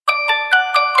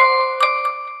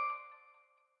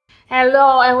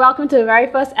Hello and welcome to the very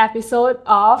first episode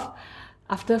of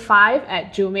After 5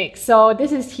 at Jumix. So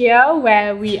this is here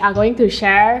where we are going to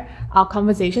share our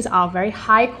conversations, our very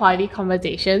high quality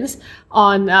conversations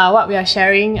on what we are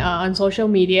sharing on social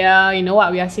media,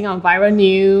 what we are seeing on viral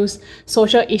news,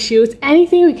 social issues,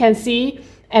 anything we can see,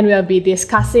 and we'll be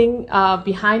discussing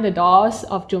behind the doors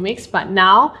of Jumix. But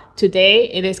now, today,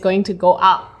 it is going to go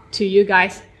out to you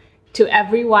guys, to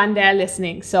everyone there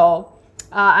listening. So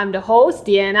I'm the host,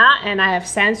 Deanna, and I have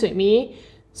Sans with me.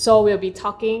 So we'll be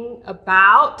talking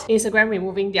about Instagram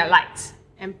removing their likes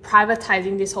and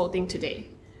privatizing this whole thing today,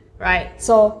 right?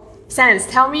 So Sans,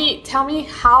 tell me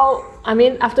how,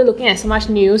 after looking at so much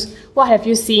news, what have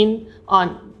you seen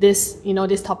on this,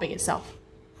 this topic itself?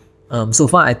 So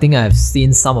far, I think I've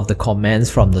seen some of the comments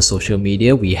from the social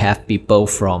media. We have people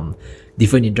from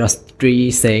different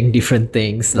industries saying different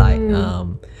things, like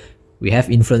we have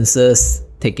influencers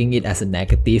taking it as a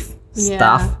negative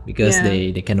stuff because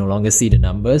they can no longer see the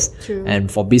numbers. True.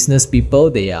 And for business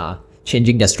people, they are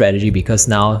changing their strategy because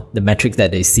now the metrics that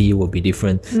they see will be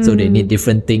different. So they need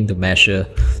different thing to measure.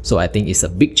 So I think it's a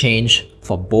big change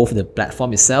for both the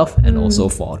platform itself and also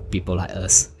for people like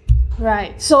us.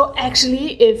 Right. So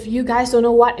actually, if you guys don't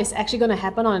know what is actually going to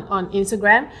happen on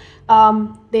Instagram,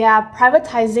 they are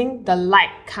privatizing the like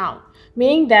count,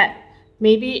 meaning that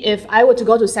maybe if I were to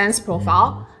go to Sans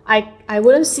profile, I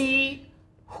wouldn't see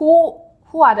who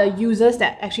are the users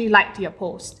that actually liked your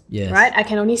post. Yes. Right? I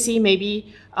can only see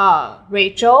maybe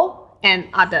Rachel and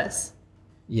others.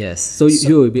 Yes. So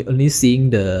you will be only seeing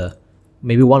the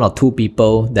maybe one or two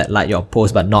people that like your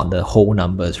post, but not the whole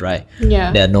numbers, right?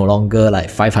 Yeah. There are no longer like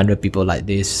 500 people like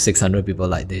this, 600 people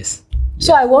like this.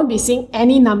 So I won't be seeing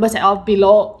any numbers at all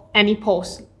below any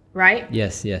post, right?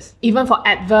 Yes. Even for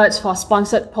adverts, for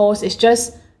sponsored posts, it's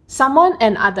just someone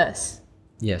and others.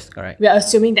 Yes, correct. We are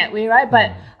assuming that way, right?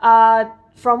 But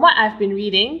from what I've been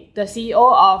reading, the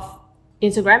CEO of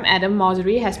Instagram, Adam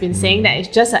Mosseri, has been saying that it's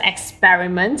just an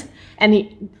experiment, and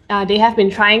they have been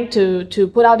trying to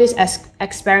put out this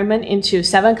experiment into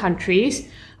 7 countries,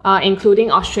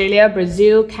 including Australia,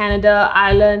 Brazil, Canada,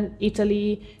 Ireland,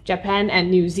 Italy, Japan,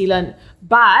 and New Zealand.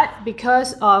 But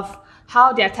because of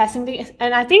how they're testing things,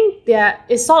 and I think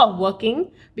it's sort of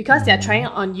working because they're trying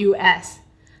it on US.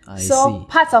 I So see.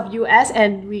 parts of US,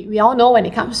 and we all know when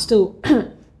it comes to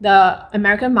the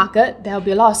American market, there will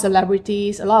be a lot of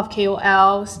celebrities, a lot of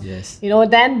KOLs. Yes.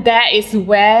 Then there is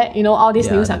where, all these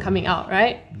Yeah, news are coming out,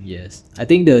 right? Yes. I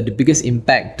think the biggest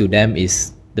impact to them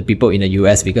is the people in the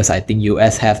US, because I think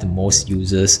US have the most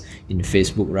users in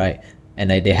Facebook, right? And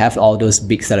they have all those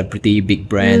big celebrity, big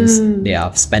brands. They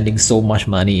are spending so much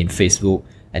money in Facebook,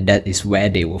 and that is where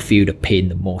they will feel the pain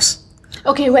the most.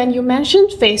 Okay, when you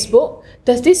mentioned Facebook,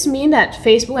 does this mean that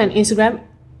Facebook and Instagram,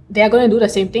 they are going to do the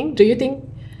same thing? Do you think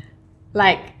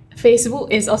Facebook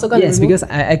is also going to Yes, remove? because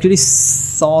I actually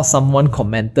saw someone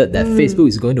commented that Facebook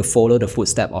is going to follow the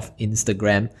footstep of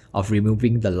Instagram of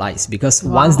removing the likes, because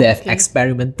once they have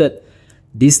experimented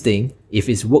this thing, if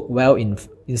it's worked well in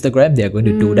Instagram, they're going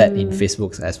to do that in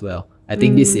Facebook as well. I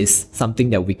think this is something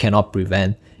that we cannot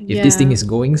prevent. If this thing is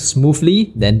going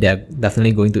smoothly, then they're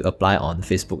definitely going to apply on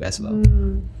Facebook as well.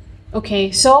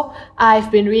 Okay, so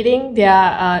I've been reading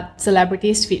their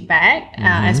celebrities' feedback,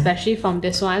 especially from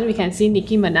this one. We can see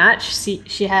Nicki Minaj.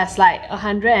 She has like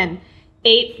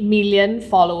 108 million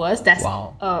followers. That's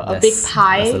a big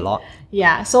pie. That's a lot.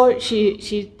 Yeah, so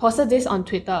she posted this on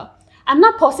Twitter. I'm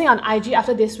not posting on IG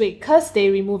after this week because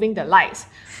they're removing the likes.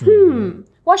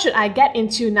 What should I get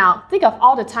into now? Think of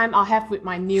all the time I'll have with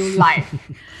my new life.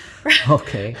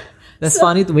 Okay. That's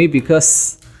funny to me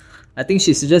because I think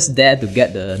she's just there to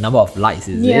get the number of likes,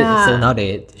 is it? So now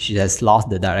she has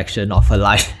lost the direction of her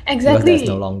life. Exactly. Because there's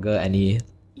no longer any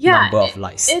number of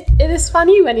likes. It is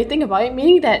funny when you think about it,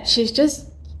 meaning that she's just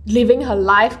living her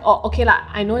life. Or okay,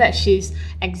 I know that she's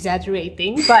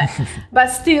exaggerating, but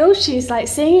still she's like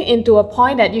saying it into a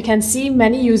point that you can see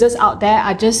many users out there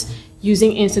are just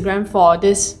using Instagram for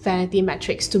this vanity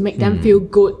metrics to make them feel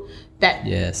good,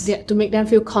 to make them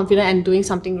feel confident and doing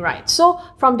something right. So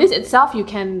from this itself, you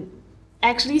can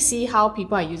actually see how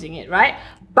people are using it, right?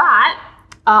 But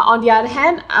on the other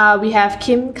hand, we have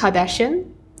Kim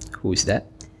Kardashian. Who is that?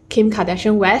 Kim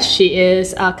Kardashian West. She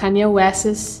is Kanye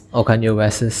West's Kanye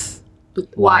West's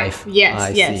wife.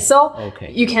 Yes. See. So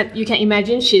you can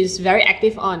imagine she's very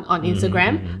active on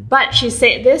Instagram. But she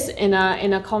said this in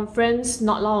a conference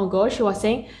not long ago. She was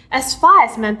saying, as far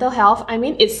as mental health,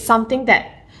 it's something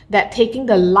that taking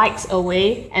the likes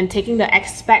away and taking the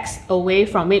aspects away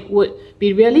from it would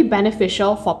be really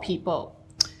beneficial for people.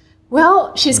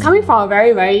 Well, she's coming from a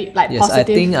very, very like Yes,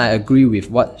 positive. I think I agree with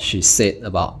what she said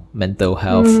about mental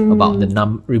health, about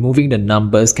the removing the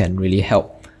numbers can really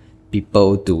help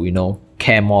people to,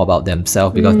 care more about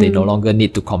themselves because they no longer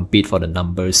need to compete for the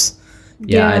numbers.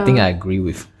 Yeah, I think I agree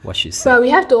with what she said. But we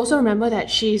have to also remember that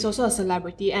she's also a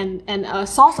celebrity and a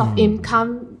source of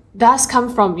income does come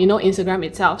from, Instagram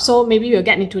itself. So maybe we'll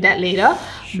get into that later.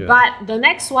 Sure. But the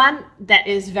next one that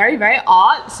is very, very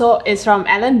odd, so it's from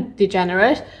Ellen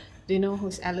DeGeneres. Do you know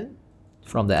who's Ellen?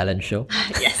 From the Ellen Show.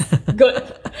 Yes,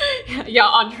 good. You're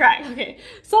on track. Okay.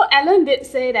 So Ellen did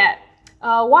say that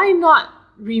why not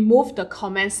remove the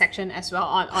comment section as well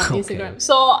on Instagram?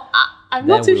 So I'm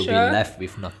not too sure. Then we'll be left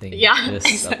with nothing. Yeah, just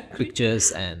exactly.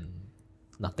 pictures and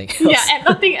nothing else. Yeah, and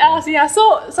nothing else. Yeah,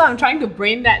 so I'm trying to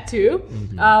brain that too.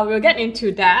 We'll get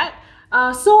into that.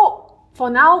 So for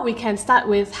now, we can start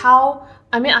with how.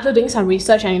 After doing some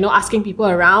research and asking people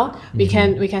around, we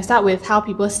can start with how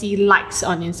people see likes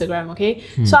on Instagram. Okay.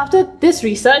 So after this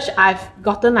research, I've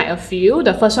gotten like a few.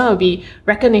 The first one will be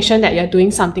recognition that you're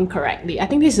doing something correctly. I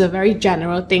think this is a very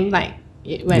general thing. Like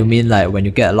you mean like when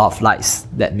you get a lot of likes,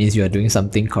 that means you are doing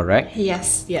something correct?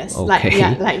 Yes.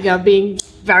 Okay. Like you're being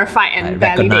verified and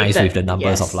validated. Recognized with the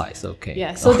numbers of likes. Okay.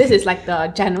 Yeah. So this is like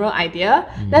the general idea.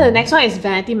 Then the next one is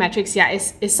vanity metrics. Yeah,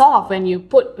 it's sort of when you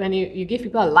give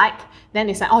people a like, then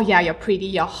it's like, oh yeah, you're pretty,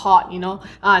 you're hot,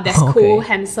 that's cool,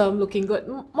 handsome, looking good.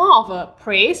 More of a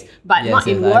praise, but not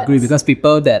in words. I agree because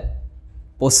people that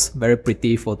post very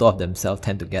pretty photo of themselves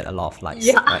tend to get a lot of likes.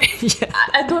 Yeah. Right? Yeah.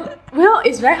 I don't. Well,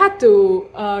 it's very hard to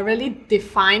really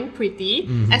define pretty,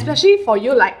 especially for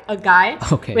you, like a guy.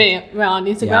 Okay. When we're on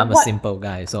Instagram. Yeah, I'm a simple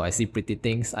guy, so I see pretty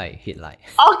things, I hit like.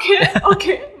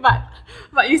 Okay,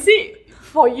 but you see,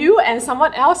 for you and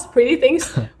someone else, pretty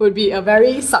things would be a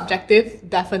very subjective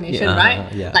definition, right?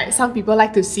 Yeah. Like some people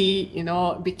like to see,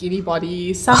 bikini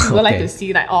bodies. Some people like to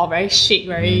see like, very chic,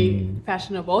 very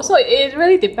fashionable. So it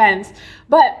really depends.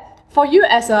 But for you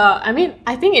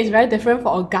I think it's very different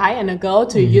for a guy and a girl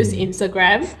to use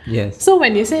Instagram. Yes. So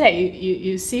when you say that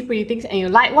you see pretty things and you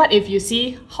like, what if you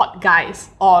see hot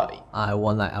guys or... I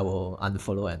will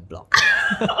unfollow and block.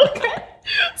 Okay.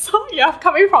 So you're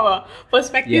coming from a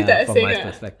perspective that is from saying my that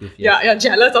perspective, yes. you're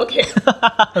jealous, okay.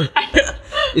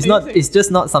 It's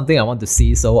just not something I want to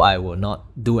see, so I will not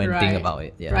do anything about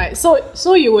it. Yeah. Right.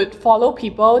 So you would follow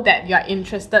people that you're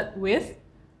interested with?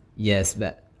 Yes,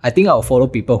 but I think I'll follow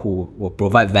people who will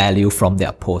provide value from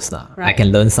their posts. I Right.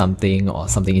 can learn something or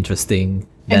something interesting.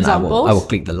 Then I will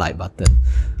click the like button.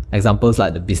 Examples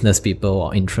like the business people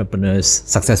or entrepreneurs,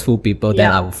 successful people, then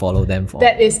Yeah. I will follow them for.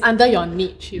 That is under your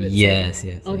niche, you would say. Yes.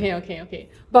 Okay.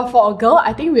 But for a girl,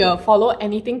 I think we'll follow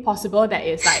anything possible that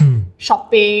is like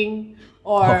shopping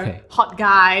or hot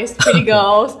guys, pretty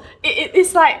girls.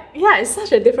 It's like, it's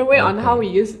such a different way on how we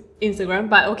use Instagram.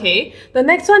 But okay, the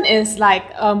next one is like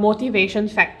a motivation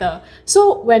factor.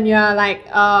 So when you're like,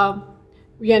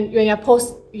 when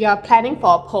you're planning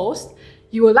for a post,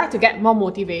 you would like to get more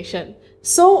motivation.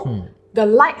 So the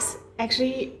likes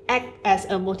actually act as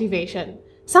a motivation.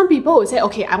 Some people would say,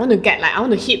 okay, I want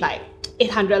to hit like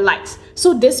 800 likes.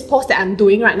 So this post that I'm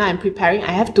doing right now, I'm preparing,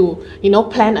 I have to,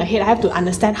 plan ahead. I have to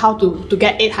understand how to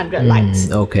get 800 likes.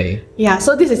 Okay. Yeah,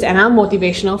 so this is another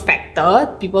motivational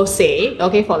factor, people say,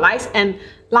 okay, for likes. And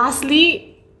lastly,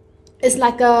 it's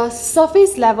like a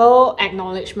surface level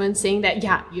acknowledgement saying that,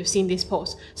 you've seen this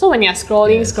post. So when you're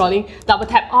scrolling, double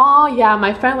tap,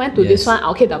 my friend went to this one,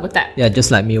 okay, double tap. Yeah, just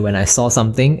like me, when I saw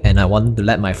something and I want to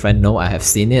let my friend know I have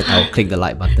seen it, I'll click the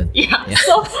like button. Yeah.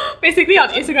 So basically on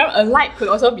Instagram, a like could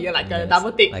also be like a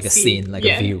double tick. Like a scene, like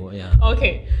a view. Yeah.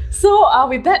 Okay. So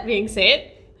with that being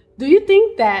said, do you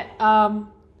think that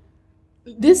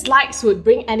these likes would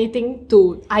bring anything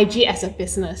to IG as a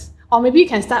business? Or maybe you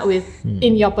can start with,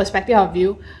 in your perspective of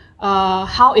view,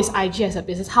 how is IG as a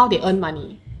business? How they earn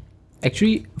money?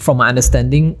 Actually, from my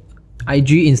understanding,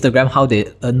 IG, Instagram, how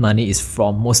they earn money is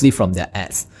mostly from their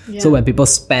ads. Yeah. So when people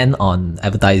spend on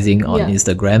advertising on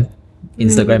Instagram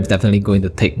is definitely going to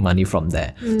take money from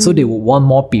there. So they would want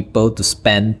more people to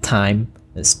spend time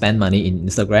and spend money in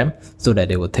Instagram so that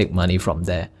they will take money from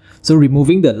there. So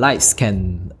removing the likes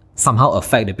can somehow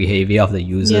affect the behavior of the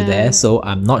user there. So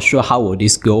I'm not sure how will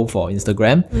this go for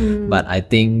Instagram, but I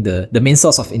think the main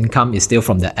source of income is still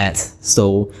from the ads.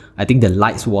 So I think the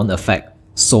likes won't affect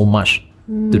so much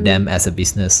to them as a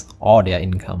business or their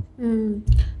income.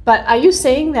 But are you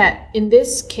saying that in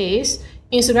this case,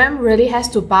 Instagram really has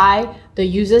to buy the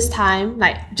user's time,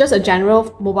 like just a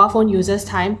general mobile phone user's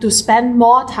time, to spend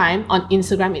more time on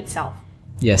Instagram itself?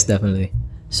 Yes, definitely.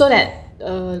 So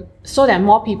that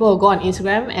more people will go on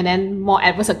Instagram and then more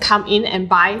adverts will come in and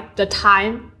buy the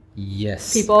time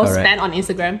Yes. people correct. spend on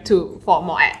Instagram for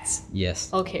more ads. Yes.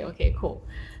 Okay, cool.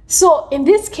 So in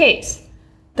this case,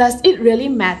 does it really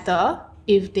matter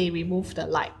if they remove the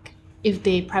like? If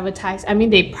they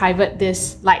they private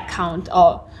this like count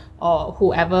or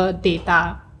whoever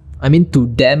data? I mean, to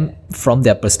them, from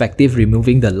their perspective,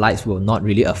 removing the likes will not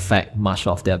really affect much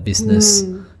of their business.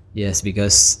 Yes,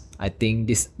 because I think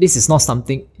this is not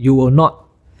something you will not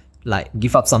like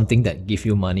give up something that give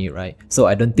you money, right? So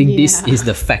I don't think this Yeah. is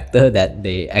the factor that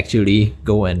they actually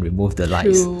go and remove the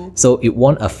likes. True. So it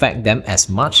won't affect them as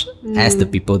much as the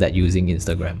people that using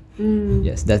Instagram.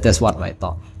 Yes, that's what I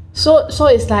thought. So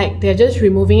it's like they're just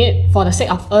removing it for the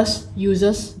sake of us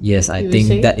users. Yes, I you would think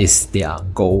say? that is their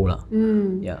goal.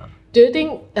 Yeah. Do you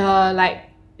think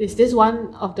is this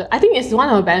one of the? I think it's one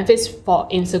of the benefits for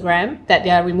Instagram that they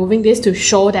are removing this to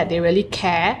show that they really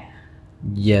care.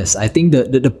 Yes, I think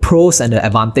the pros and the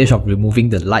advantage of removing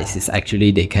the likes is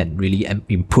actually they can really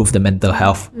improve the mental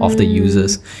health of the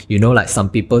users. You know, like some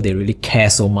people, they really care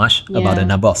so much about the Yeah.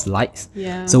 number of likes.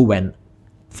 Yeah. So when,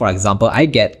 for example, I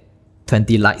get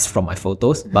 20 likes from my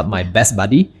photos, but my best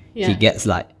buddy, Yeah. he gets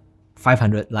like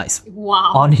 500 likes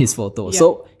Wow. on his photo. Yeah.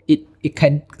 So it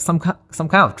can some kind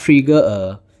of trigger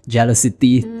a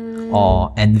jealousy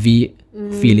or envy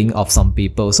feeling of some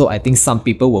people. So I think some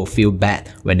people will feel bad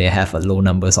when they have a low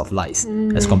numbers of likes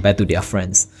as compared to their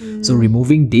friends. So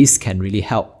removing this can really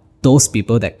help those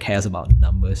people that cares about the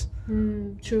numbers.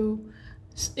 True.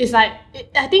 It's like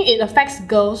I think it affects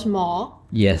girls more.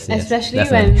 Yes, Especially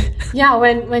definitely.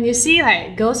 when you see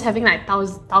like girls having like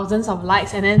thousands of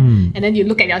likes and then you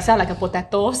look at yourself like a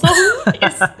potato. So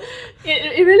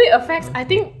it really affects. I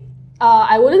think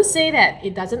I wouldn't say that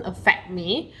it doesn't affect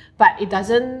me, but it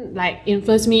doesn't like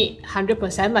influence me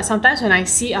 100%. But sometimes when I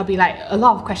see, I'll be like a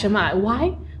lot of question mark.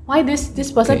 Why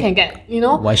this person Okay. can get, you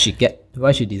know? why she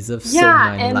deserves so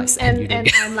Yeah, many likes and you don't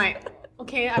get. I'm like,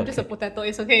 okay, I'm just a potato.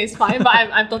 It's okay, it's fine. But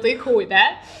I'm totally cool with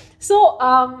that. So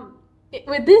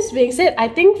with this being said, I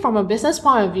think from a business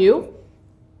point of view,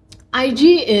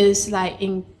 IG is like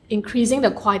increasing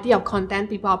the quality of content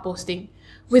people are posting.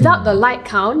 Without the like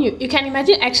count, you can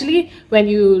imagine actually when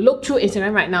you look through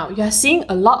Instagram right now, you're seeing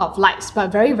a lot of likes but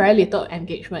very, very little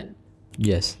engagement.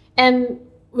 Yes. And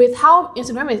with how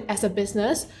Instagram is as a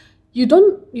business, you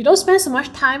don't spend so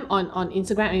much time on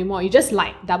Instagram anymore. You just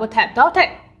like double tap. Double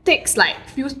tap takes like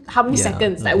how many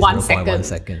seconds? Like 1 second. 0.1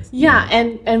 seconds. Yeah,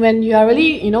 and when you are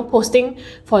really, posting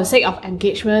for the sake of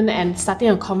engagement and starting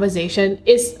a conversation,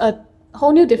 it's a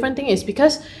whole new different thing. Is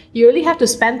because you really have to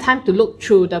spend time to look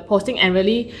through the posting and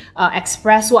really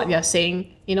express what you're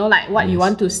saying, like what you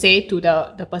want to say to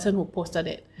the person who posted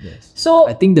it. Yes. So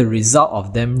I think the result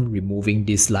of them removing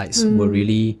these likes will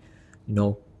really,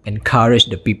 encourage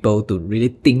the people to really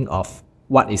think of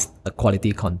what is a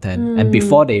quality content. And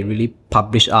before they really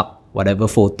publish up whatever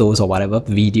photos or whatever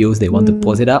videos they want to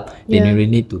post it up, they Yeah. really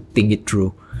need to think it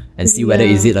through and see whether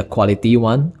is it a quality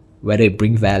one, whether it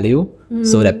brings value,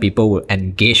 so that people will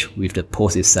engage with the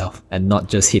post itself and not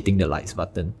just hitting the likes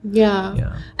button. Yeah.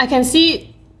 Yeah. I can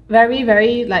see very,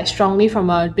 very like strongly from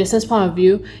a business point of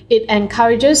view, it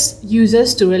encourages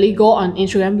users to really go on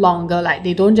Instagram longer. Like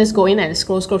they don't just go in and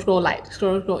scroll.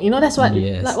 That's what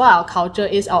Yes. like what our culture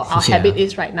is, our Yeah. habit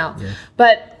is right now.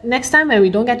 But next time when we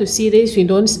don't get to see this, we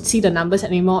don't see the numbers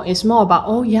anymore. It's more about,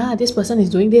 oh yeah, this person is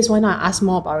doing this. Why not ask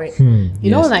more about it?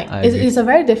 Yes, I agree. It's a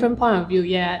very different point of view.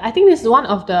 Yeah, I think this is one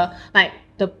of the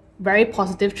very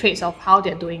positive traits of how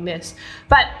they're doing this.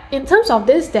 But in terms of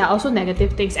this, there are also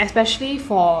negative things, especially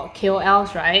for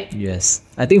KOLs, right? Yes.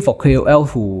 I think for KOL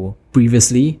who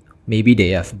previously maybe they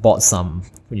have bought some,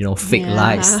 fake Yeah.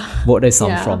 likes, bought some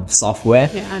Yeah. from software,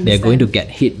 Yeah, I they're going to understand. get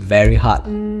hit very hard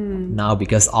now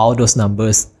because all those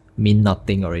numbers mean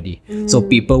nothing already. So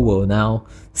people will now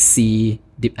see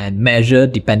and measure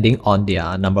depending on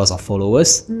their numbers of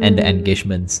followers and the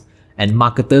engagements. And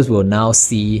marketers will now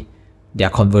see their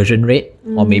conversion rate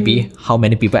or maybe how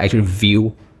many people actually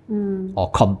view or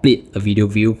complete a video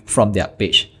view from their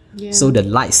page. Yeah. So the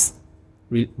likes,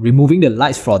 removing the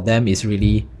likes for them is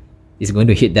going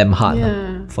to hit them hard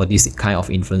Yeah. for this kind of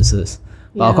influencers.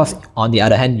 But of Yeah. course, on the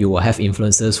other hand, you will have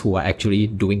influencers who are actually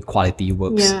doing quality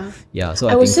works. Yeah. So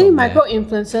I would think say from there- micro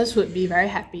influencers would be very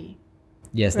happy.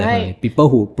 Yes, Right. definitely. People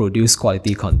who produce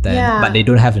quality content, Yeah. but they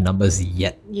don't have the numbers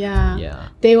yet. Yeah. Yeah.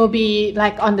 They will be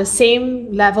like on the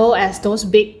same level as those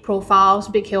big profiles,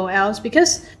 big KOLs,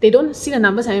 because they don't see the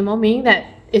numbers anymore, meaning that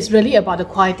it's really about the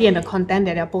quality and the content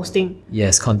that they're posting.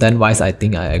 Yes, content-wise, I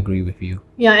think I agree with you.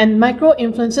 Yeah, and micro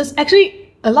influencers,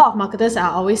 actually a lot of marketers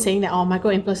are always saying that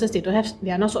micro influencers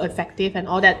they are not so effective and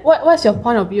all that. What's your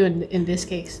point of view in this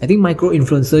case? I think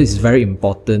micro-influencer is very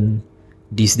important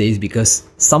these days, because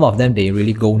some of them, they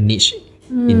really go niche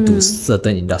into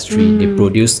certain industry. They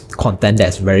produce content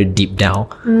that's very deep down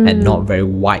and not very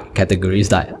wide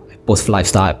categories, like I post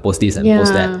lifestyle, I post this and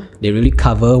post that. They really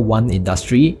cover one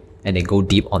industry and they go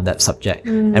deep on that subject.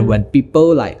 And when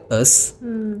people like us,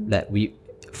 that we,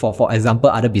 for example,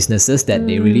 other businesses that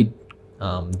they really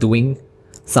doing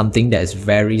something that is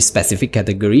very specific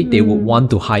category, they would want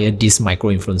to hire this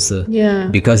micro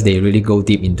influencer because they really go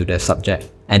deep into their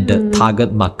subject, and the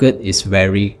target market is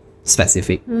very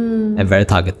specific and very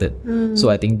targeted. So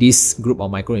I think this group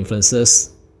of micro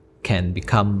influencers can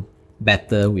become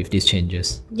better with these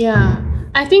changes. Yeah,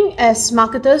 I think as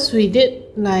marketers, we did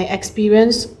like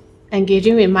experience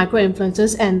engaging with micro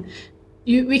influencers, and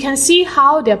we can see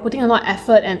how they're putting a lot of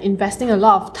effort and investing a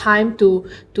lot of time to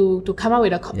come up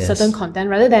with a certain content,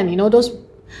 rather than, you know, those.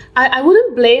 I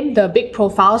wouldn't blame the big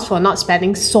profiles for not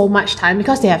spending so much time,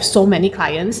 because they have so many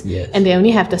clients and they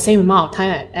only have the same amount of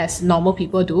time as normal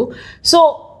people do.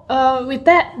 So with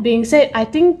that being said, I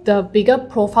think the bigger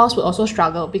profiles will also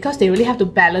struggle, because they really have to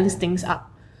balance things up.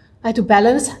 Like, to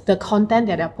balance the content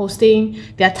that they're posting,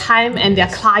 their time and their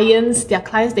clients,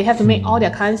 they have to make all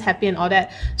their clients happy and all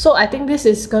that. So I think this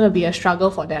is going to be a struggle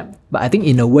for them. But I think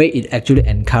in a way, it actually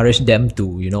encouraged them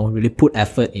to, you know, really put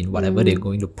effort in whatever they're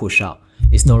going to push out.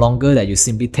 It's no longer that you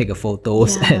simply take a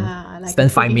photos and like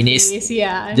spend 5 minutes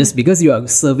just because you are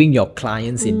serving your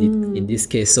clients in this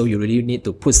case. So you really need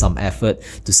to put some effort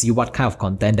to see what kind of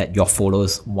content that your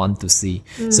followers want to see.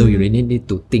 So you really need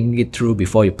to think it through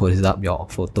before you post up your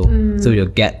photo. So you'll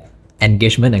get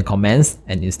engagement and comments,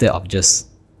 and instead of just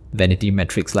vanity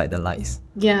metrics like the likes.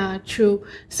 Yeah, true.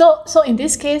 So in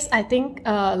this case, I think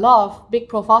a lot of big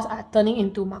profiles are turning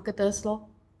into marketers, lor.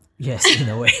 Yes, in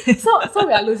a way. So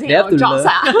we are losing our jobs.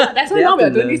 That's why now we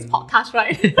are doing this podcast,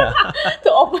 right?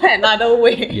 To open another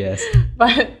way. Yes.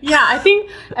 But yeah, I think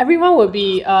everyone will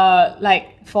be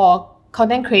like, for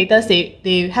content creators,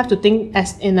 they have to think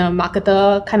as in a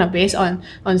marketer kind of based on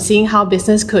seeing how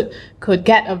business could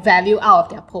get a value out of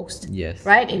their post. Yes.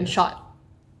 Right? In short.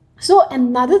 So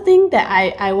another thing that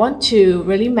I want to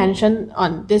really mention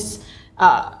on this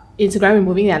Instagram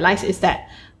removing their likes is that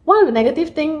one of the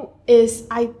negative thing is,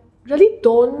 I really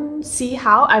don't see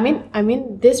how, I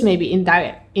mean this may be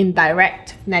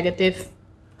indirect negative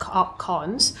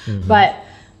cons, but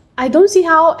I don't see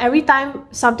how every time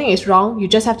something is wrong, you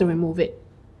just have to remove it.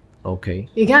 Okay.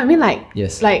 You get what I mean? Like,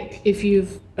 yes. Like if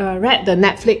you've read the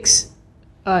Netflix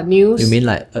news. You mean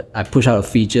like I push out a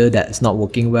feature that's not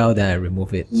working well, then I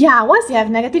remove it? Yeah, once you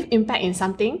have negative impact in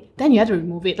something, then you have to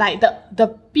remove it. Like the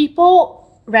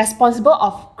people responsible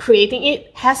of creating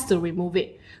it has to remove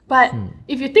it. But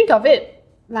if you think of it,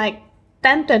 like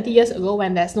 10, 20 years ago,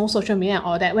 when there's no social media and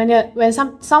all that, when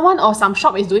someone or some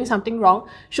shop is doing something wrong,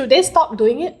 should they stop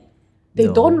doing it? They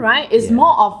don't, right? It's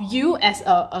more of you as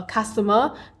a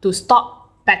customer to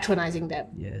stop patronizing them.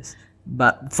 Yes.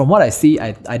 But from what I see,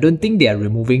 I don't think they are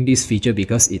removing this feature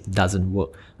because it doesn't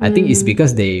work. I think it's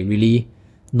because they really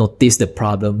notice the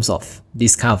problems of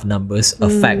these kind of numbers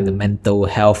affect the mental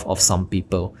health of some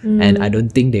people. And I don't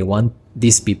think they want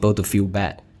these people to feel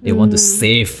bad. They want to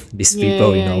save these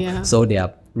people, you know. Yeah. So they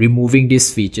are removing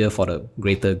this feature for the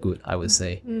greater good, I would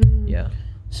say. Yeah.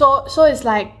 So it's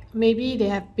like maybe they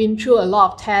have been through a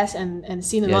lot of tests and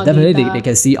seen a lot of definitely data. They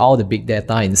can see all the big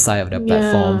data inside of their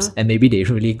platforms, and maybe they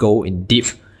really go in deep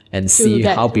and see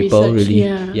how people really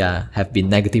have been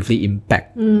negatively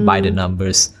impacted by the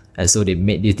numbers. And so they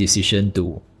made this decision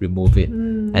to remove it.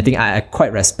 I think I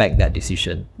quite respect that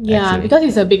decision. Yeah, actually. because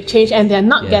it's a big change, and they're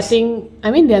not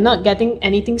they're not getting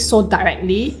anything so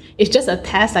directly. It's just a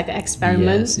test, like an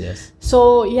experiment. Yes.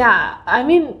 So yeah, I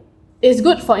mean, it's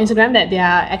good for Instagram that they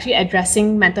are actually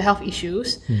addressing mental health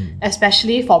issues,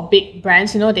 especially for big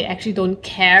brands. You know, they actually don't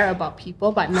care about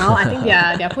people. But now I think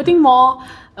they're putting more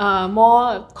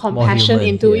compassion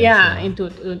into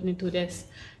this.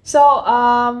 So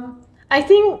I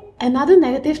think another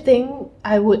negative thing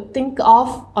I would think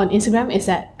of on Instagram is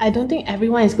that I don't think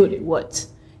everyone is good with words.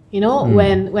 You know,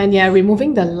 when you're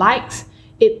removing the likes,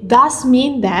 it does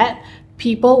mean that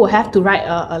people will have to write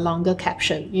a longer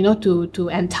caption, you know, to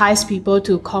entice people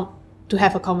to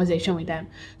have a conversation with them.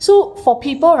 So for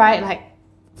people, right, like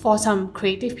for some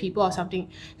creative people or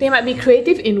something, they might be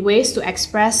creative in ways to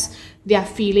express their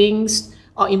feelings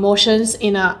or emotions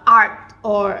in a art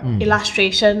or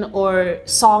illustration or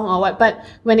song or what, but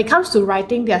when it comes to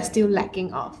writing, they are still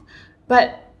lacking of.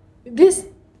 But this,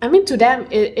 I mean, to them,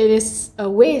 it is a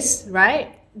waste,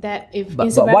 right? if But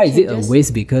Instagram why is it a changes-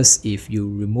 waste? Because if you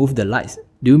remove the likes,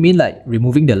 do you mean like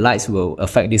removing the likes will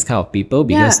affect this kind of people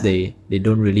because Yeah. they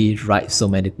don't really write so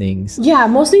many things? Yeah,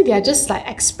 mostly they are just like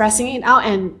expressing it out,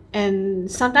 and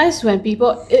sometimes when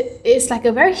people, it's like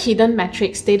a very hidden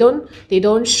metrics. They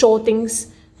don't show things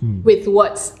with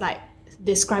words, like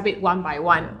describe it one by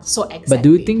one so exactly. But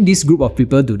do you think this group of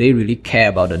people, do they really care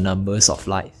about the numbers of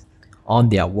likes on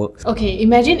their work? Okay,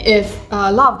 imagine if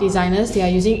a lot of designers, they are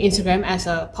using Instagram as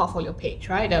a portfolio page,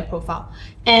 right? The profile.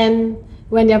 And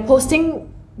when they're posting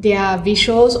their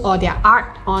visuals or their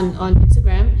art on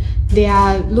Instagram, they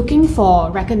are looking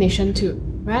for recognition too,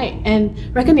 right? And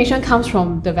recognition comes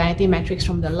from the vanity metrics,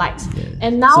 from the likes.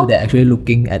 And now, So they're actually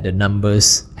looking at the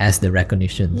numbers as the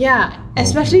recognition. yeah,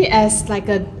 especially as like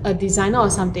a designer or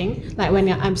something, like when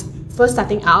I'm first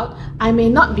starting out, I may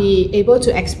not be able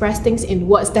to express things in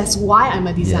words. That's why I'm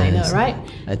a designer, Yes. right?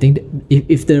 I think that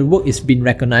if the work is being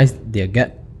recognized, they're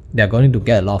going to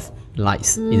get a lot of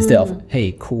likes instead of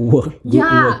hey, cool work, good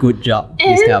Yeah. work, good job.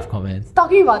 And This kind of comments.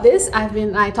 talking about this, I've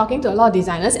been like talking to a lot of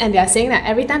designers, and they're saying that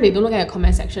every time they don't look at the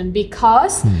comment section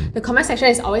because the comment section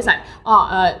is always like,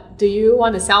 do you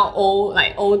want to sell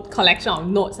old collection of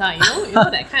notes? You know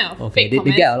that kind of Okay, fake they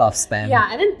comments. get a lot of spam. Yeah,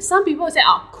 and then some people say,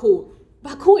 cool.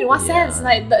 But cool in what Yeah. sense?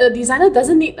 Like the designer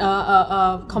doesn't need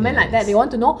a comment like that. Yes. They want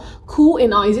to know cool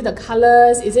in, or is it the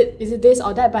colors? Is it this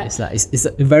or that? But It's like it's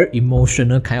a very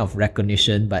emotional kind of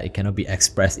recognition, but it cannot be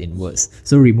expressed in words.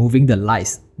 So removing the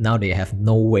likes, now they have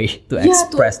no way to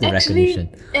express the recognition.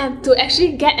 And to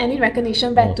actually get any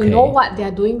recognition back, to know Okay. what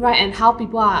they're doing right and how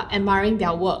people are admiring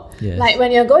their work. Yes. Like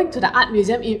when you're going to the art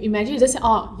museum, imagine you just say,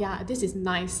 oh yeah, this is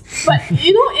nice. But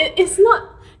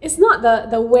it's not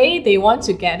the way they want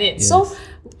to get it. Yes. So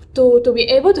to be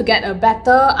able to get a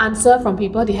better answer from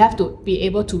people, they have to be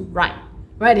able to write.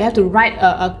 Right, they have to write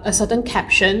a certain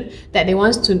caption that they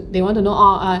want to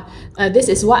know. This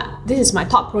is my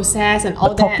thought process and all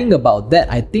But that. talking about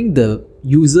that, I think the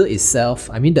user itself,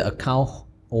 I mean the account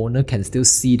owner can still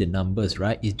see the numbers,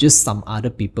 right? It's just some other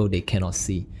people they cannot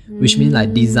see. Which means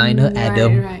like designer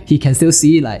Adam, right. he can still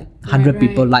see like 100 Right,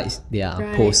 people right. like their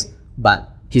Right. post. But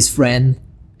his friend,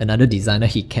 another designer,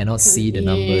 he cannot see the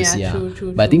numbers. Yeah, Yeah.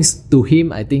 true, But I think to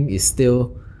him, I think it's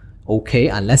still okay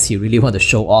unless he really want to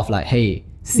show off like, hey,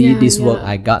 see Yeah, this work, yeah.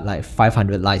 I got like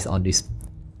 500 likes on this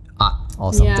art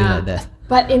or something like that.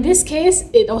 But in this case,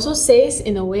 it also says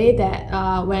in a way that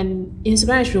when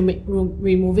Instagram is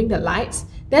removing the likes,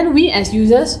 then we as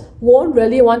users won't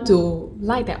really want to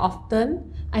like that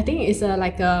often. I think it's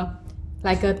like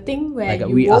a thing where Like you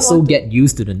we won't also want to, get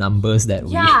used to the numbers that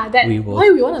that will why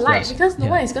we want to like, flash. because no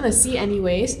Yeah. one is going to see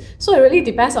anyways. So it really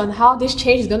depends on how this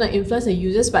change is going to influence the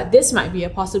users, but this might be a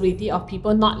possibility of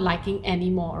people not liking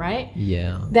anymore, right?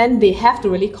 Yeah. Then they have to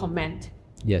really comment.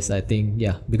 Yes, I think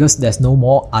because there's no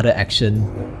more other action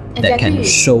that can Exactly.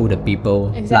 show the people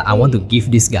like I want to Exactly.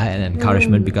 give this guy an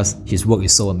encouragement because his work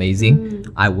is so amazing.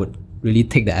 I would really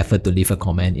take the effort to leave a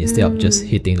comment instead of just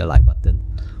hitting the like button.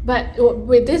 But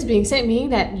with this being said, meaning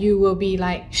that you will be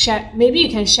like maybe you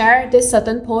can share this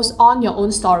certain post on your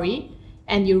own story,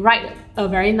 and you write a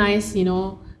very nice,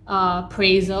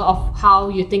 praiser of how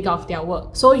you think of their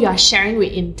work. So you are sharing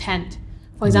with intent.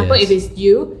 For example, Yes. if it's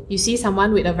you see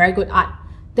someone with a very good art,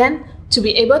 then to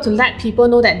be able to let people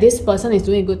know that this person is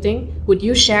doing a good thing, would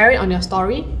you share it on your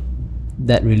story?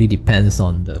 That really depends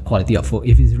on the quality of work.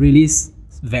 If it's really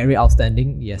very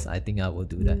outstanding, yes, I think I will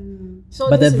do that. So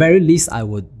But this at the is- very least, I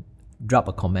would drop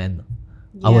a comment.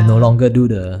 I will no Yeah. longer do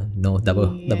the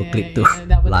double click to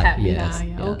double like. tap, Yes.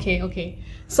 yeah. Okay.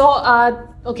 So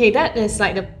that is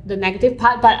like the negative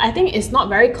part, but I think it's not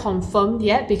very confirmed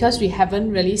yet because we haven't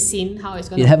really seen how it's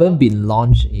gonna It haven't work. been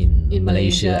launched in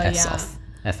Malaysia, as yeah. of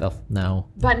FF now.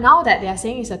 But now that they are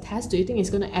saying it's a test, do you think it's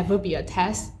gonna ever be a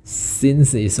test?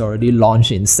 Since it's already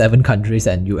launched in 7 countries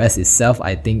and US itself,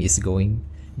 I think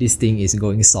this thing is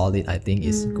going solid. I think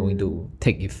it's going to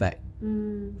take effect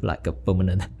like a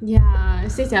permanent. Yeah,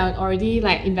 since they're already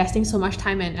like investing so much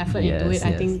time and effort into Yes, it, I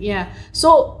yes. think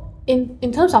So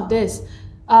in terms of this,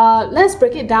 let's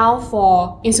break it down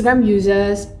for Instagram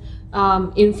users,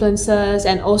 influencers,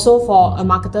 and also for a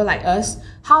marketer like us.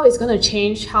 How it's gonna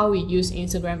change how we use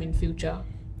Instagram in future?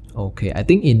 Okay, I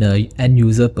think in a end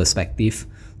user perspective,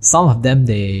 some of them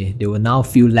they will now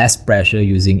feel less pressure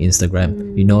using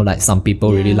Instagram. Like some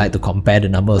people really Yeah. like to compare the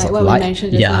numbers Like of what we likes.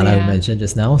 mentioned just now, like we yeah. mentioned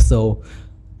just now. So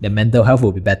their mental health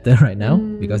will be better right now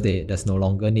because there's no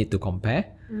longer need to compare.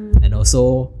 And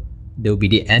also there will be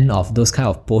the end of those kind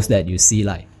of posts that you see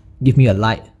like, give me a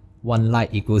like, 1 like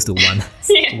equals to one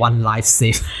Yeah. one life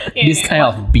saved. Yeah, This kind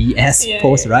of BS Yeah,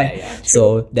 post, yeah, right? yeah, true. So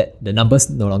that the numbers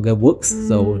no longer works.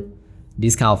 So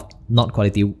this kind of not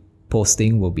quality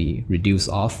posting will be reduced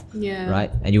off, Yeah.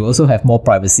 right? And you also have more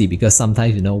privacy, because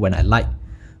sometimes, you know, when I like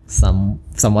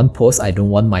someone post, I don't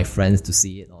want my friends to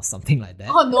see it or something like that.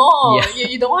 Oh no, Yeah.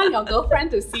 you don't want your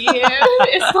girlfriend to see it.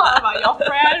 It's not about your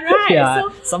friend, right? Yeah,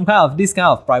 So, some kind of this kind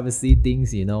of privacy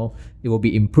things, you know, it will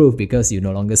be improved because you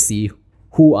no longer see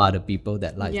who are the people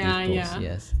that like yeah, these posts. yeah.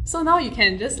 Yes. So now you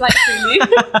can just like freely.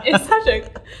 It's such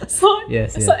a so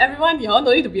Yes, so yes. everyone, you all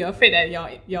don't need to be afraid that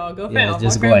your girlfriend Yeah, or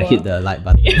just go boyfriend and hit will- the like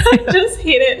button. just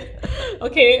hit it.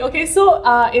 Okay. So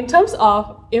in terms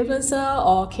of influencer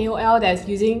or KOL that's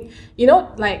using, you know,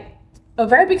 like a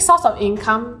very big source of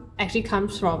income actually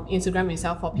comes from Instagram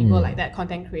itself for people like that,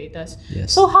 content creators.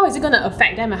 Yes. So how is it going to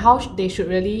affect them, and how they should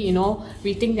really, you know,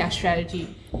 rethink their strategy?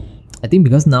 I think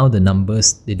because now the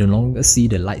numbers, they no longer see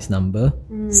the likes number.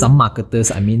 Some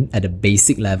marketers, I mean, at the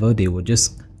basic level, they will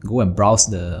just go and browse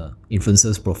the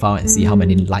influencer's profile and see how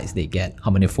many likes they get,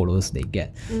 how many followers they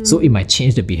get. So it might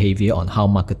change the behavior on how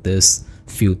marketers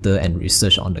filter and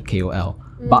research on the KOL.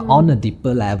 But on a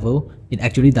deeper level, it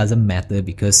actually doesn't matter,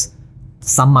 because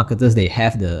some marketers, they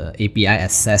have the API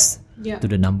access Yeah. to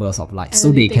the numbers of likes,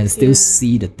 so they can Analytics, still yeah.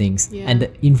 see the things, Yeah. and the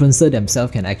influencer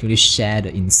themselves can actually share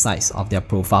the insights of their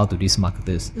profile to these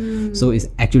marketers. So it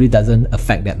actually doesn't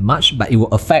affect that much, but it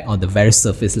will affect on the very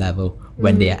surface level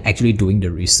when they are actually doing the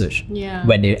research. Yeah.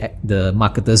 When the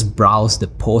marketers browse the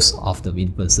posts of the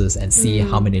influencers and see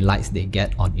how many likes they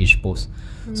get on each post.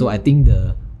 So I think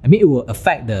it will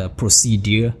affect the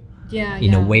procedure Yeah,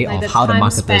 in a way like of how the time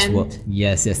marketers spent. work.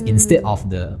 Yes, instead of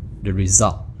the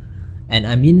result. And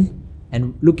I mean,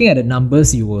 and looking at the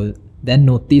numbers, you will then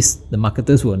notice the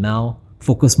marketers will now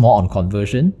focus more on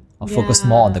conversion, or focus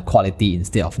more on the quality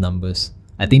instead of numbers.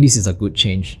 I think this is a good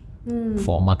change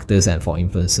for marketers and for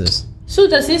influencers. So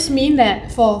does this mean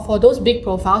that for those big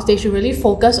profiles, they should really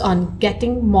focus on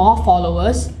getting more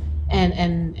followers and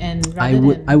I rather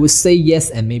would than I would say yes,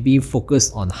 and maybe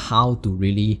focus on how to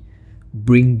really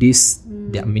bring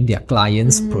their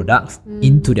clients' products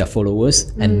into their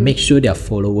followers, and make sure their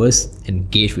followers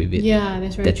engage with it. yeah,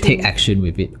 that's very That true. take action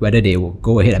with it, whether they will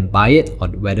go ahead and buy it, or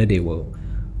whether they will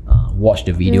watch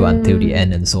the video until the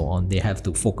end and so on. They have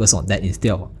to focus on that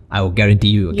instead of, I will guarantee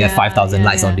you will get Yeah, 5,000 yeah,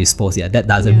 likes on yeah. this post. Yeah, that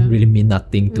doesn't really mean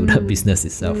nothing to the business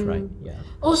itself, right? Yeah.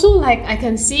 Also, like, I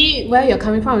can see where you're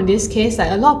coming from in this case.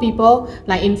 Like, a lot of people,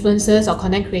 like influencers or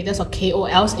content creators or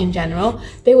KOLs in general,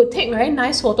 they would take very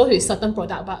nice photos with certain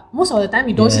product, but most of the time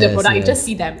you don't see the Yes, product, you yes. just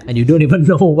see them. And you don't even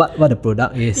know what the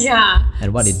product is Yeah.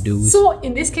 and what it does. So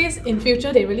in this case, in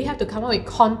future, they really have to come up with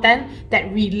content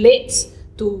that relates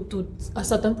to a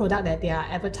certain product that they are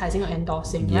advertising or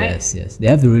endorsing, right? Yes. They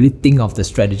have to really think of the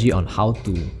strategy on how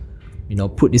to,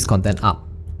 put this content up.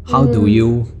 How do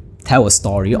you tell a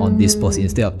story on this post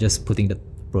instead of just putting the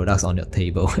products on your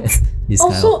table? This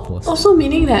kind of post. Also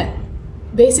meaning that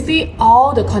basically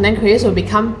all the content creators will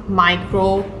become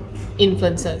micro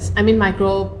influencers. I mean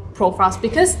micro profiles,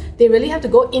 because they really have to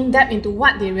go in depth into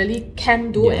what they really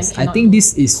can do Yes, and I cannot think do.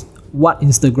 this is what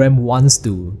Instagram wants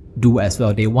to do as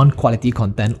well. They want quality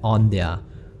content on their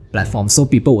platform, so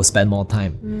people will spend more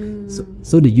time.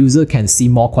 So the user can see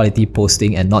more quality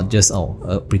posting and not just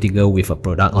a pretty girl with a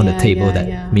product on the Yeah, table yeah, that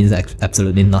yeah. means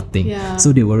absolutely nothing. Yeah.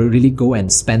 So they will really go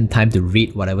and spend time to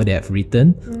read whatever they have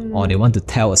written, or they want to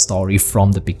tell a story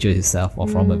from the picture itself or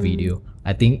from a video.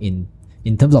 I think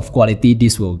in terms of quality,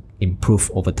 this will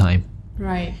improve over time.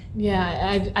 Right.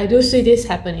 Yeah, I do see this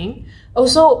happening.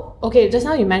 Also, okay, just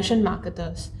now you mentioned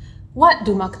marketers. What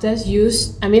do marketers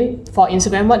use? I mean, for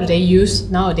Instagram, what do they use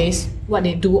nowadays? What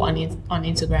they do on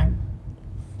Instagram?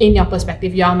 In your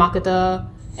perspective, you're a marketer,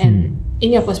 and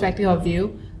in your perspective of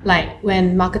view, like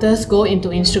when marketers go into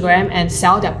Instagram and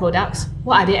sell their products,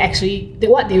 what are they actually?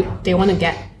 What they want to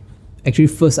get? Actually,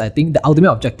 first, I think the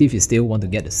ultimate objective is still want to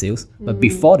get the sales. But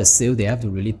before the sale, they have to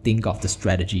really think of the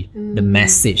strategy, the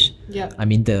message. Yeah. I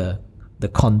mean, the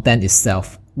content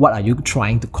itself. What are you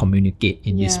trying to communicate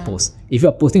in this Yeah. post? If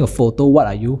you're posting a photo, what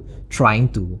are you trying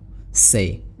to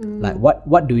say? Like,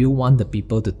 what do you want the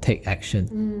people to take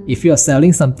action? If you're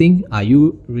selling something, are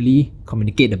you really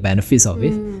communicate the benefits of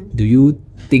it? Do you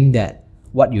think that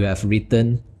what you have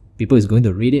written, people is going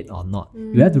to read it or not?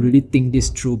 You have to really think this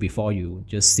through before you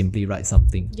just simply write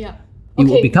something. Yeah. It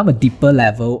will become a deeper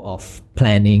level of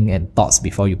planning and thoughts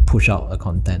before you push out a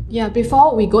content. Yeah,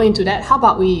 before we go into that, how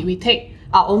about we take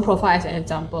our own profile as an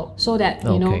example, so that,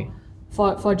 you know, Okay.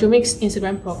 for Jumik's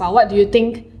Instagram profile, what do you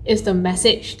think is the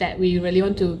message that we really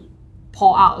want to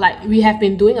pour out? Like, we have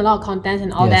been doing a lot of content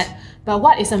and all Yes. that, but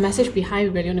what is the message behind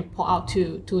we really want to pour out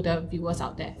to the viewers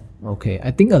out there? Okay,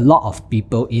 I think a lot of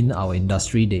people in our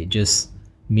industry, they just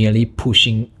merely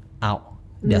pushing out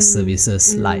their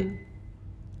services, like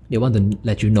They want to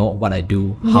let you know what I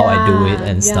do, how I do it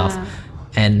and stuff.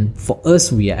 And for us,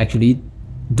 we are actually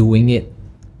doing it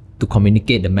to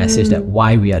communicate the message that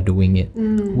why we are doing it,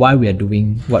 why we are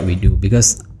doing what we do.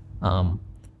 Because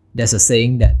there's a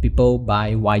saying that people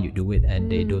buy why you do it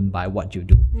and they don't buy what you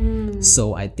do.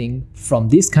 So I think from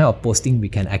this kind of posting, we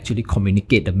can actually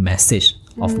communicate the message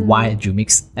of why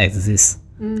Jumix exists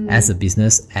as a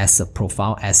business, as a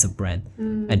profile, as a brand.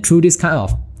 And through this kind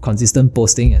of consistent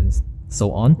posting and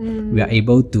so on, we are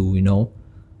able to, you know,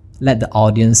 let the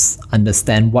audience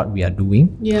understand what we are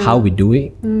doing, how we do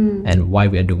it, and why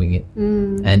we are doing it.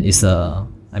 And it's a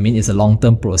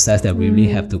long-term process that we really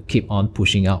have to keep on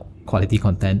pushing out quality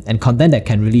content and content that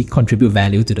can really contribute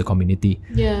value to the community.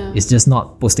 It's just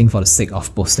not posting for the sake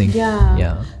of posting.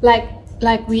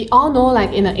 Like we all know,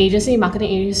 like in an agency, marketing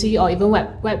agency, or even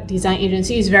web design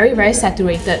agency, is very, very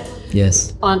saturated.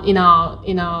 In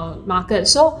our market.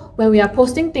 So when we are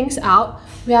posting things out,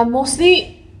 we are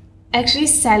mostly actually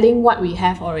selling what we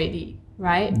have already,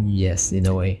 right? Yes, in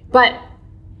a way. But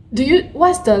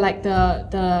what's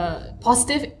the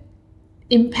positive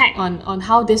impact on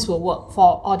how this will work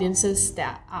for audiences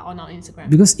that are on our Instagram?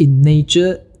 Because in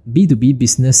nature, B2B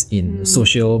business in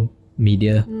social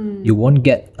media, you won't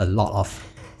get a lot of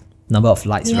number of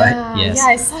likes, right?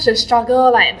 It's such a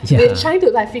struggle. We're trying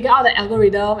to figure out the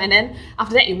algorithm, and then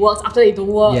after that it works, after that it don't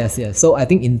work. So I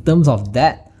think in terms of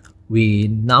that, we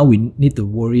need to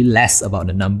worry less about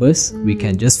the numbers. We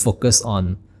can just focus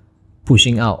on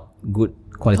pushing out good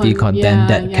quality content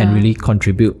that can really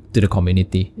contribute to the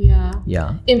community.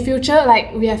 In future,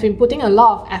 we have been putting a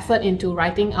lot of effort into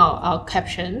writing our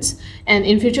captions, and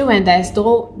in future when there's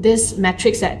this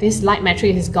like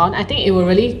metric is gone, I think it will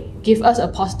really give us a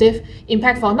positive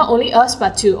impact for not only us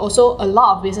but to also a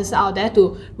lot of businesses out there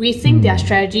to rethink their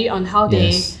strategy on how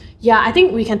they. I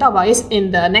think we can talk about this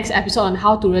in the next episode on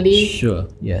how to really. Sure.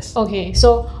 Yes. Okay,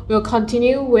 so we'll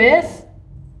continue with.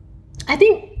 I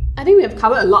think we have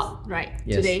covered a lot, right?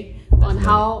 Today on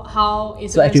how Instagram.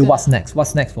 So actually, what's next?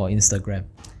 What's next for Instagram?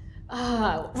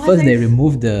 First, they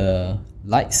remove the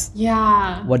likes.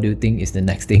 What do you think is the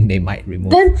next thing they might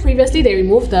remove? Then previously they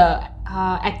removed the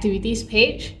activities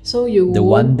page, so the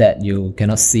one that you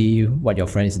cannot see what your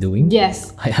friend is doing.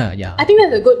 Yes. I think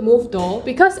that's a good move though,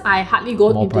 because I hardly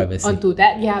go onto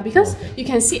that. Because you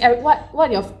can see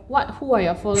who are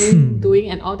your following doing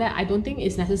and all that. I don't think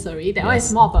it's necessary. That one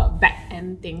is more of a back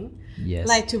end thing.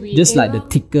 Like to be just like the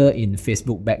ticker in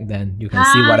Facebook back then, you can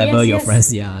see whatever your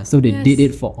friends. So they did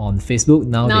it on Facebook.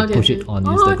 Now they push it on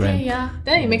Instagram.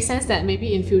 Then it makes sense that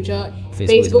maybe in future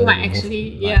Facebook might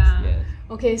actually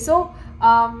Okay, so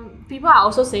people are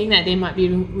also saying that they might be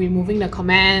removing the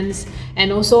comments and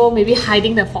also maybe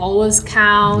hiding the followers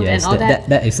count and all that.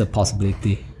 That is a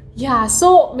possibility.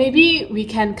 So maybe we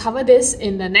can cover this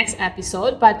in the next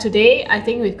episode. But today, I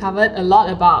think we've covered a lot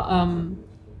about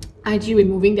IG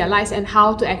removing their likes and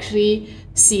how to actually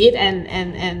see it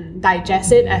and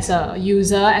digest it as a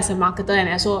user, as a marketer, and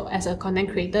also as a content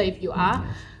creator if you are.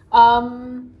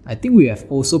 I think we have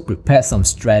also prepared some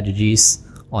strategies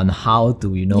on how to,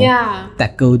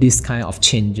 tackle this kind of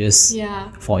changes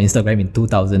for Instagram in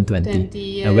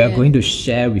 2020. And we are going to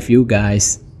share with you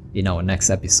guys in our next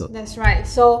episode. That's right.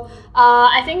 So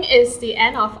I think it's the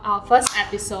end of our first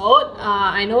episode.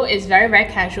 I know it's very,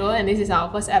 very casual, and this is our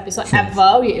first episode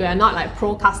ever. We are not like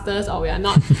procasters, or we are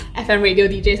not FM radio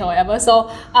DJs or whatever.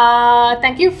 So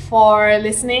thank you for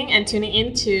listening and tuning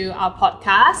in to our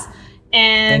podcast.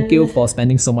 And thank you for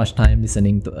spending so much time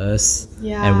listening to us.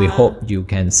 And we hope you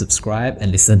can subscribe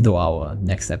and listen to our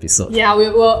next episode. We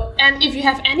will. And if you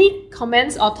have any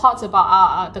comments or thoughts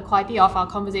about the quality of our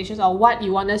conversations or what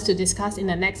you want us to discuss in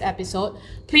the next episode,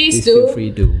 please do. Feel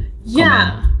free to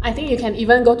comment. I think you can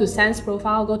even go to Sen's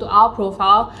profile, go to our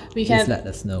profile. Please let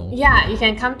us know. You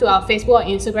can come to our Facebook or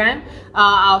Instagram.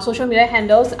 Our social media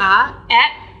handles are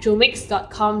at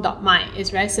jumix.com.my. It's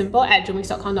very simple, at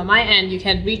jumix.com.my, and you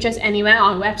can reach us anywhere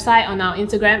on website, on our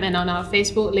Instagram, and on our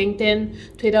Facebook,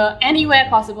 LinkedIn, Twitter, anywhere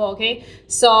possible, okay?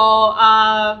 So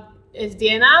it's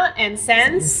Diana and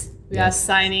Sense. We are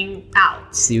signing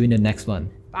out. See you in the next one.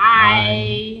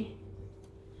 Bye.